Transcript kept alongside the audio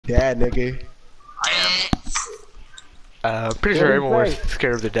dad, nigga. Pretty sure everyone's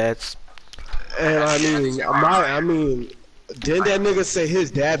scared of their dads. And I mean, didn't that nigga say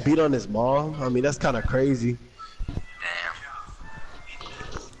his dad beat on his mom? I mean, that's kind of crazy. Damn.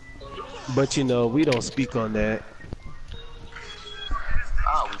 But you know, we don't speak on that.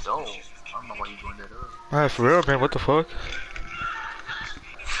 Ah, we don't. I don't know why you doing that up. Alright, for real, man, what the fuck?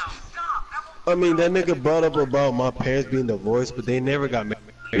 I mean, that nigga brought up about my parents being divorced, but they never got married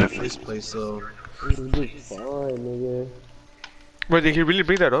in the first place, so. It's fine, nigga. Wait, did he really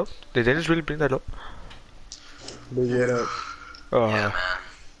bring that up? Did Dennis really bring that up? Big what up? Yeah, man.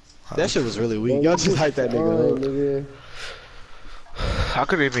 That shit was really weak. Y'all just hyped that nigga up. Nigga. I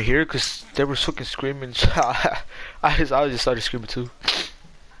couldn't even hear it because they were fucking screaming. I just started screaming too.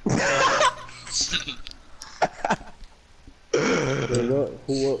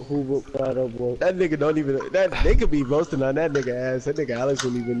 Who brought up what? That nigga don't even. That they could be roasting on that nigga ass. That nigga Alex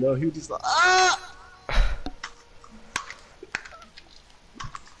wouldn't even know. He was just like, ah.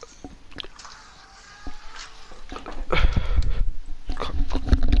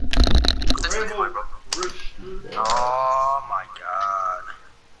 Oh my god.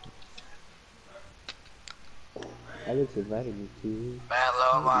 Alex invited me to. Man,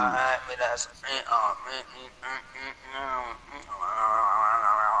 love my me that's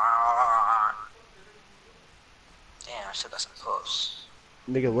damn, shit, that's a puss.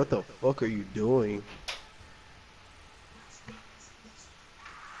 Nigga, what the fuck are you doing?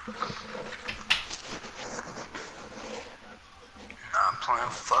 I'm playing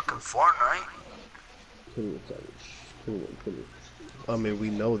fucking Fortnite. I mean, we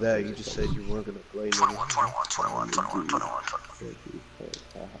know that. You just said you weren't gonna play. 21, 21, 21, 21, 21, 21.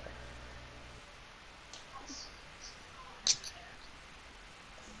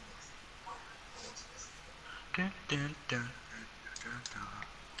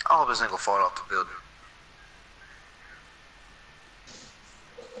 I hope this ain't gonna fall off the building.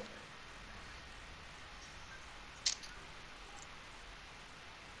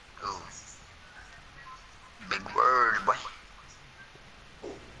 Ooh. Big word, boy.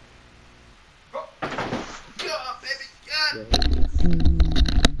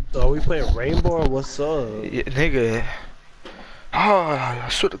 So are we playing Rainbow or what's up? Yeah, nigga. Oh, I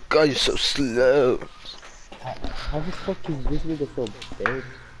swear to God, you're so slow. How the fuck is this nigga so big?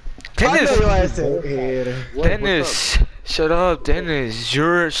 Dennis, shut up, Dennis.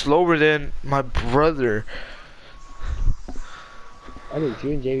 You're slower than my brother. I mean,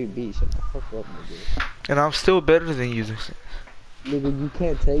 you and JVB, shut the fuck up, nigga. And I'm still better than you. Nigga, you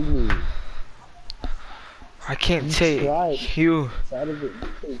can't take me. I can't take you.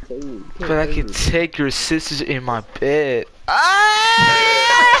 But I can take your sisters in my bed.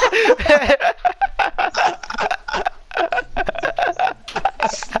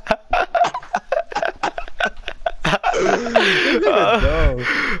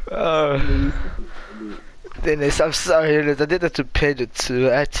 Dennis, I'm sorry, Dennis. I did that to Pedro too.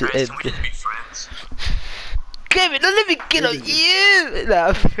 I had to end it. Kevin, don't let me get on you!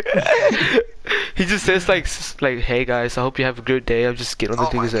 Nah. He just says like, hey guys, I hope you have a good day. I'm just getting on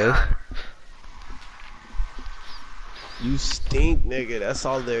the thing's head. You stink, nigga. That's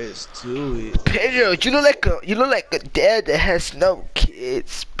all there is to it. Pedro, you look like a dad that has no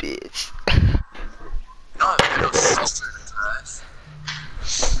kids, bitch. No, Pedro's sister is nice.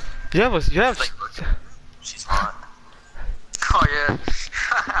 You have. Like, she's hot. Oh yeah.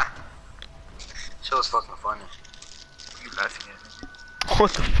 She was fucking funny. You laughing at me?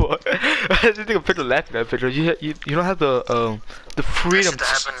 What the fuck? I didn't think of Pedro laughing at Pedro. You don't have the freedom. That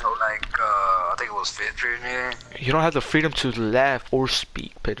happened like I think it was 5th period here. You don't have the freedom to laugh or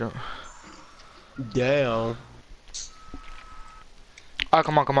speak, Pedro. Damn. Ah,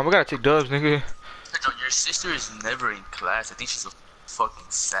 come on, we gotta take dubs, nigga. Pedro, your sister is never in class. I think she's a fucking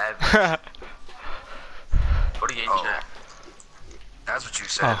savage. What do you gave me that? That's what you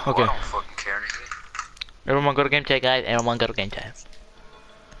said. Oh, okay. I don't fucking care, nigga. Everyone go to game time, guys. Everyone go to game time.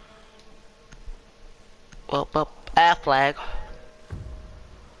 Well, flag.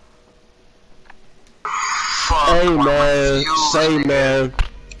 Hey man, say man,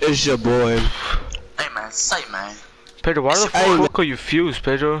 it's your boy. Hey man, say man. Pedro, why the fuck are you fused,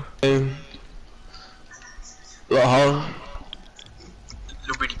 Pedro?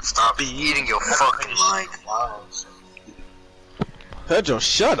 Stop eating your fucking mic. Pedro,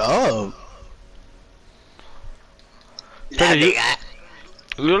 shut up. Pedro,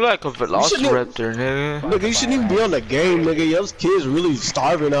 you're like a velociraptor, nigga. Nigga, you shouldn't even be on the game, nigga. Those kids really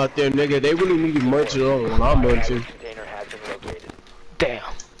starving out there, nigga. They really need to munch it on when I'm munching. Damn.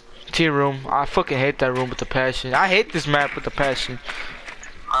 Team room. I fucking hate that room with a passion. I hate this map with a passion.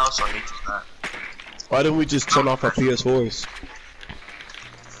 I also hate that. Why didn't we just turn off our PS4s?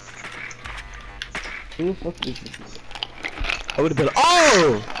 Who the fuck is this? I would have been.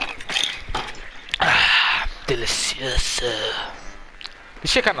 Oh! Delicious.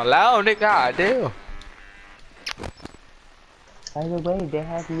 This shit kinda loud, nigga. God damn. By the way, they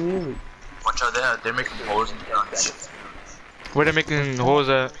have music. Watch out there, they're making holes in the ground. Where they making holes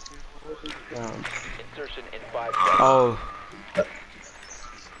at? Insertion in 5 Oh.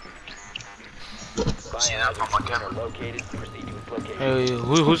 See that from my camera? located. Proceed to its location. Hey,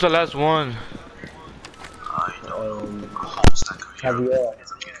 who's the last one? I don't know. Homestacker here. Javier.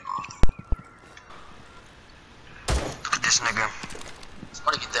 Look at this nigga.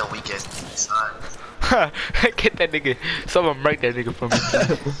 Somebody get that weak ass inside. Get that nigga. Someone break that nigga for me.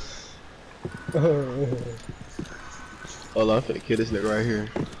 Hold on, I'm finna kill this nigga right here.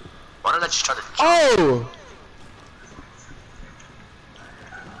 Why did I just try to jump? Oh!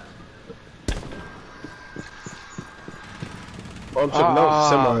 Oh, I'm taking no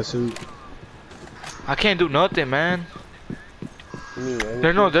semi-suit. I can't do nothing, man. Me,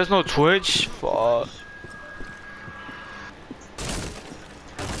 There's no Twitch. Fuck.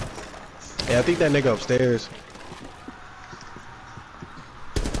 Yeah, I think that nigga upstairs.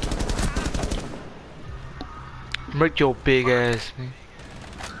 Break your big ass, man.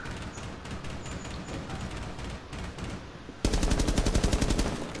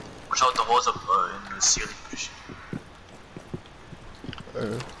 Watch out the holes up in the ceiling.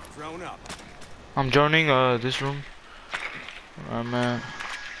 Thrown up. I'm joining this room. Alright, man.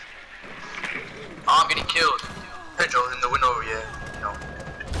 Oh, I'm getting killed. Pedro in the window, yeah. No.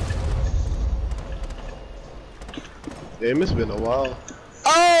 Damn, it's been a while.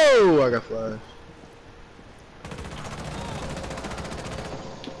 Oh! I got flashed.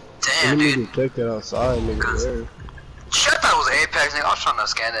 Damn, Let me dude. just check that outside, nigga. There. Shit, I thought it was Apex, nigga. I was trying to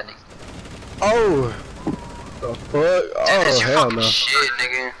scan that nigga. Oh! The fuck? Damn, that's Oh, your hell fucking no. shit,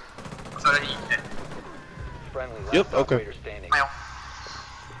 nigga. I thought that he did. Friendly last Yep, okay. operator standing. Meow.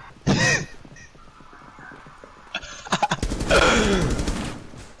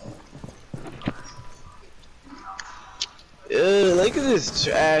 Ew, look at this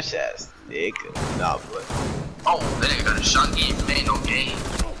trash ass nigga. Nah, but. Oh, that nigga got a shot game, man, no game.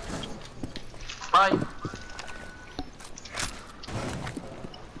 Bye.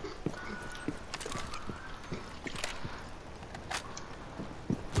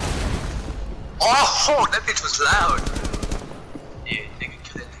 Oh, that bitch was loud. Yeah, nigga,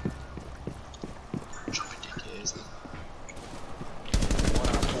 kill that nigga. Jumping dick ass.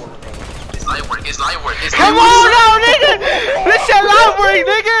 It's light work, it's light work, it's Come light on work. now, nigga! This shit live work,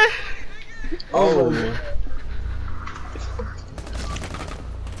 nigga! Oh,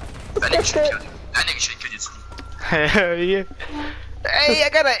 That nigga should kill you. That nigga should kill you too. Hell yeah. Hey, I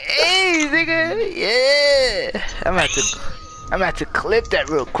got an A, nigga. Yeah. I'm gonna have to clip that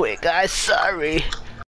real quick, guys. Sorry.